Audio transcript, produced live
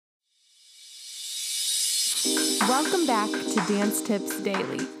Welcome back to Dance Tips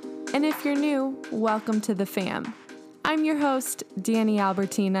Daily. And if you're new, welcome to the fam. I'm your host, Danny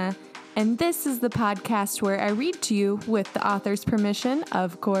Albertina, and this is the podcast where I read to you, with the author's permission,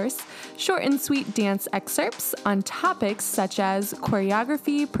 of course, short and sweet dance excerpts on topics such as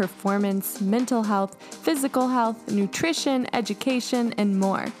choreography, performance, mental health, physical health, nutrition, education, and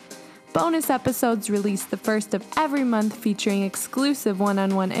more. Bonus episodes released the first of every month featuring exclusive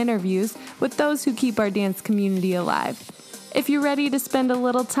one-on-one interviews with those who keep our dance community alive. If you're ready to spend a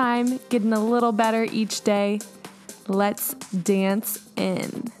little time getting a little better each day, let's dance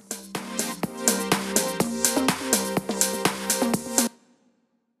in.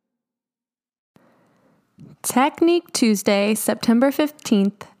 Technique Tuesday, September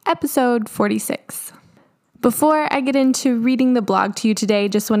 15th, episode 46. Before I get into reading the blog to you today,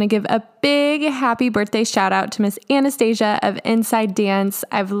 just want to give a big happy birthday shout out to Miss Anastasia of Inside Dance.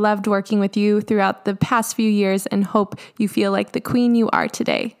 I've loved working with you throughout the past few years and hope you feel like the queen you are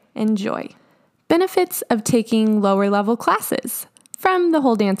today. Enjoy. Benefits of taking lower level classes from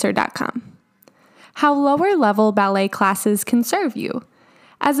thewholedancer.com. How lower level ballet classes can serve you.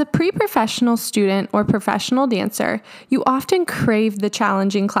 As a pre-professional student or professional dancer, you often crave the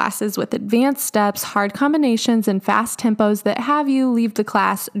challenging classes with advanced steps, hard combinations, and fast tempos that have you leave the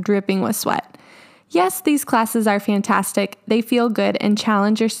class dripping with sweat. Yes, these classes are fantastic. They feel good and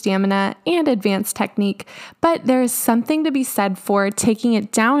challenge your stamina and advanced technique, but there is something to be said for taking it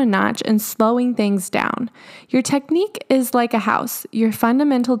down a notch and slowing things down. Your technique is like a house. Your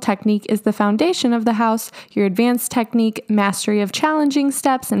fundamental technique is the foundation of the house. Your advanced technique, mastery of challenging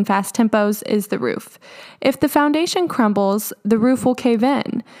steps and fast tempos is the roof. If the foundation crumbles, the roof will cave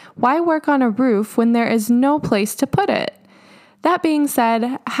in. Why work on a roof when there is no place to put it? That being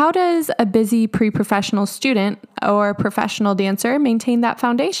said, how does a busy pre-professional student or professional dancer maintain that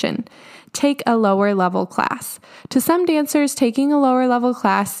foundation? Take a lower level class. To some dancers, taking a lower level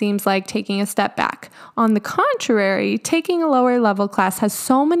class seems like taking a step back. On the contrary, taking a lower level class has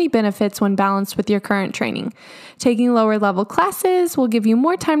so many benefits when balanced with your current training. Taking lower level classes will give you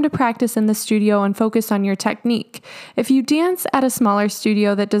more time to practice in the studio and focus on your technique. If you dance at a smaller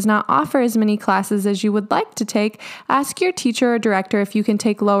studio that does not offer as many classes as you would like to take, ask your teacher or director if you can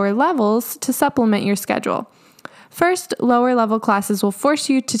take lower levels to supplement your schedule. First, lower level classes will force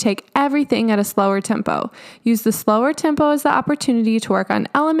you to take everything at a slower tempo. Use the slower tempo as the opportunity to work on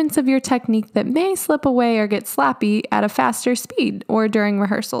elements of your technique that may slip away or get sloppy at a faster speed or during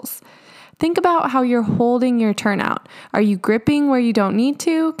rehearsals. Think about how you're holding your turnout. Are you gripping where you don't need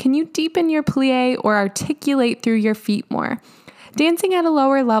to? Can you deepen your plie or articulate through your feet more? Dancing at a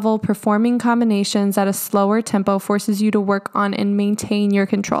lower level, performing combinations at a slower tempo forces you to work on and maintain your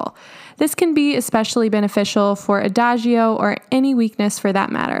control. This can be especially beneficial for adagio or any weakness for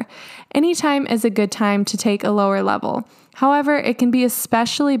that matter. Any time is a good time to take a lower level. However, it can be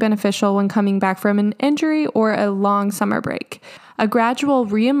especially beneficial when coming back from an injury or a long summer break. A gradual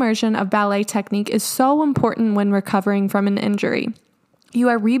re-immersion of ballet technique is so important when recovering from an injury. You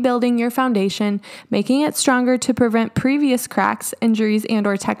are rebuilding your foundation, making it stronger to prevent previous cracks, injuries,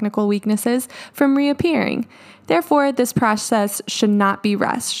 and/or technical weaknesses from reappearing. Therefore, this process should not be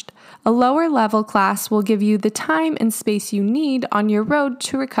rushed. A lower level class will give you the time and space you need on your road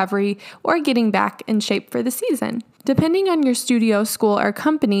to recovery or getting back in shape for the season. Depending on your studio, school, or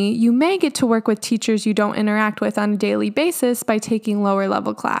company, you may get to work with teachers you don't interact with on a daily basis by taking lower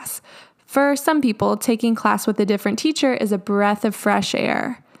level class. For some people, taking class with a different teacher is a breath of fresh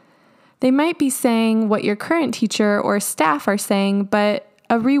air. They might be saying what your current teacher or staff are saying, but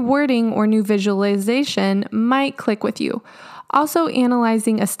a rewording or new visualization might click with you. Also,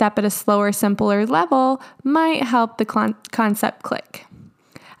 analyzing a step at a slower, simpler level might help the concept click.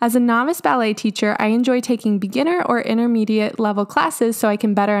 As a novice ballet teacher, I enjoy taking beginner or intermediate level classes so I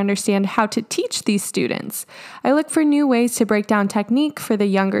can better understand how to teach these students. I look for new ways to break down technique for the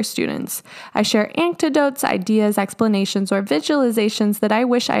younger students. I share anecdotes, ideas, explanations, or visualizations that I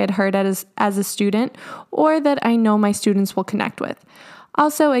wish I had heard as a student or that I know my students will connect with.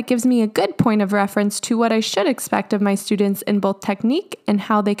 Also, it gives me a good point of reference to what I should expect of my students in both technique and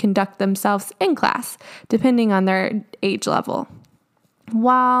how they conduct themselves in class, depending on their age level.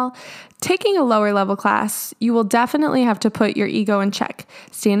 While taking a lower level class, you will definitely have to put your ego in check.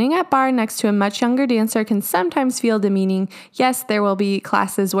 Standing at bar next to a much younger dancer can sometimes feel demeaning. Yes, there will be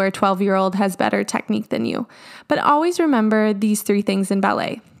classes where a 12-year-old has better technique than you. But always remember these 3 things in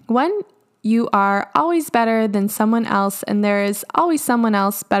ballet. 1, you are always better than someone else, and there is always someone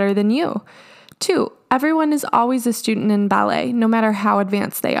else better than you. 2, everyone is always a student in ballet, no matter how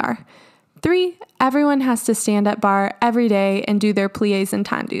advanced they are. 3, everyone has to stand at bar every day and do their pliés and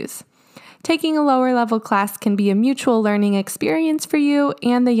tendus. Taking a lower level class can be a mutual learning experience for you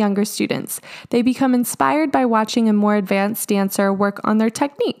and the younger students. They become inspired by watching a more advanced dancer work on their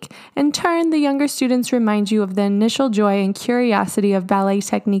technique. In turn, the younger students remind you of the initial joy and curiosity of ballet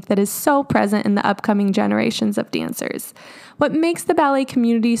technique that is so present in the upcoming generations of dancers. What makes the ballet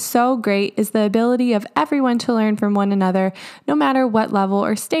community so great is the ability of everyone to learn from one another, no matter what level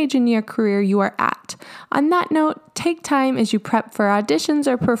or stage in your career you are at. On that note, take time as you prep for auditions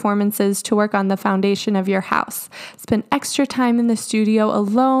or performances to work on the foundation of your house. Spend extra time in the studio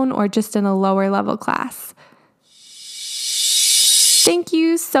alone or just in a lower level class. Thank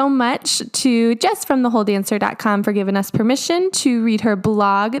you so much to Jess from thewholedancer.com for giving us permission to read her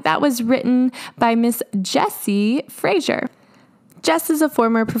blog. That was written by Miss Jessie Frazier. Jess is a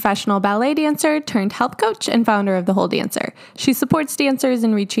former professional ballet dancer turned health coach and founder of The Whole Dancer. She supports dancers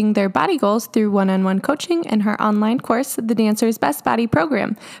in reaching their body goals through one-on-one coaching and her online course, The Dancer's Best Body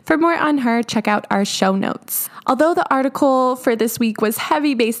Program. For more on her, check out our show notes. Although the article for this week was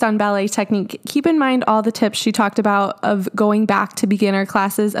heavy based on ballet technique, keep in mind all the tips she talked about of going back to beginner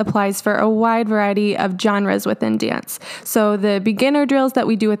classes applies for a wide variety of genres within dance. So the beginner drills that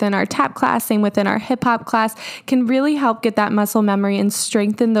we do within our tap class, same within our hip hop class, can really help get that muscle memory and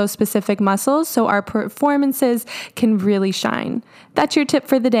strengthen those specific muscles so our performances can really shine. That's your tip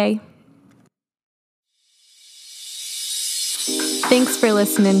for the day. Thanks for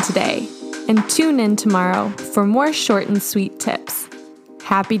listening today, and tune in tomorrow for more short and sweet tips.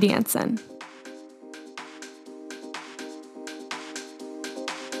 Happy dancing.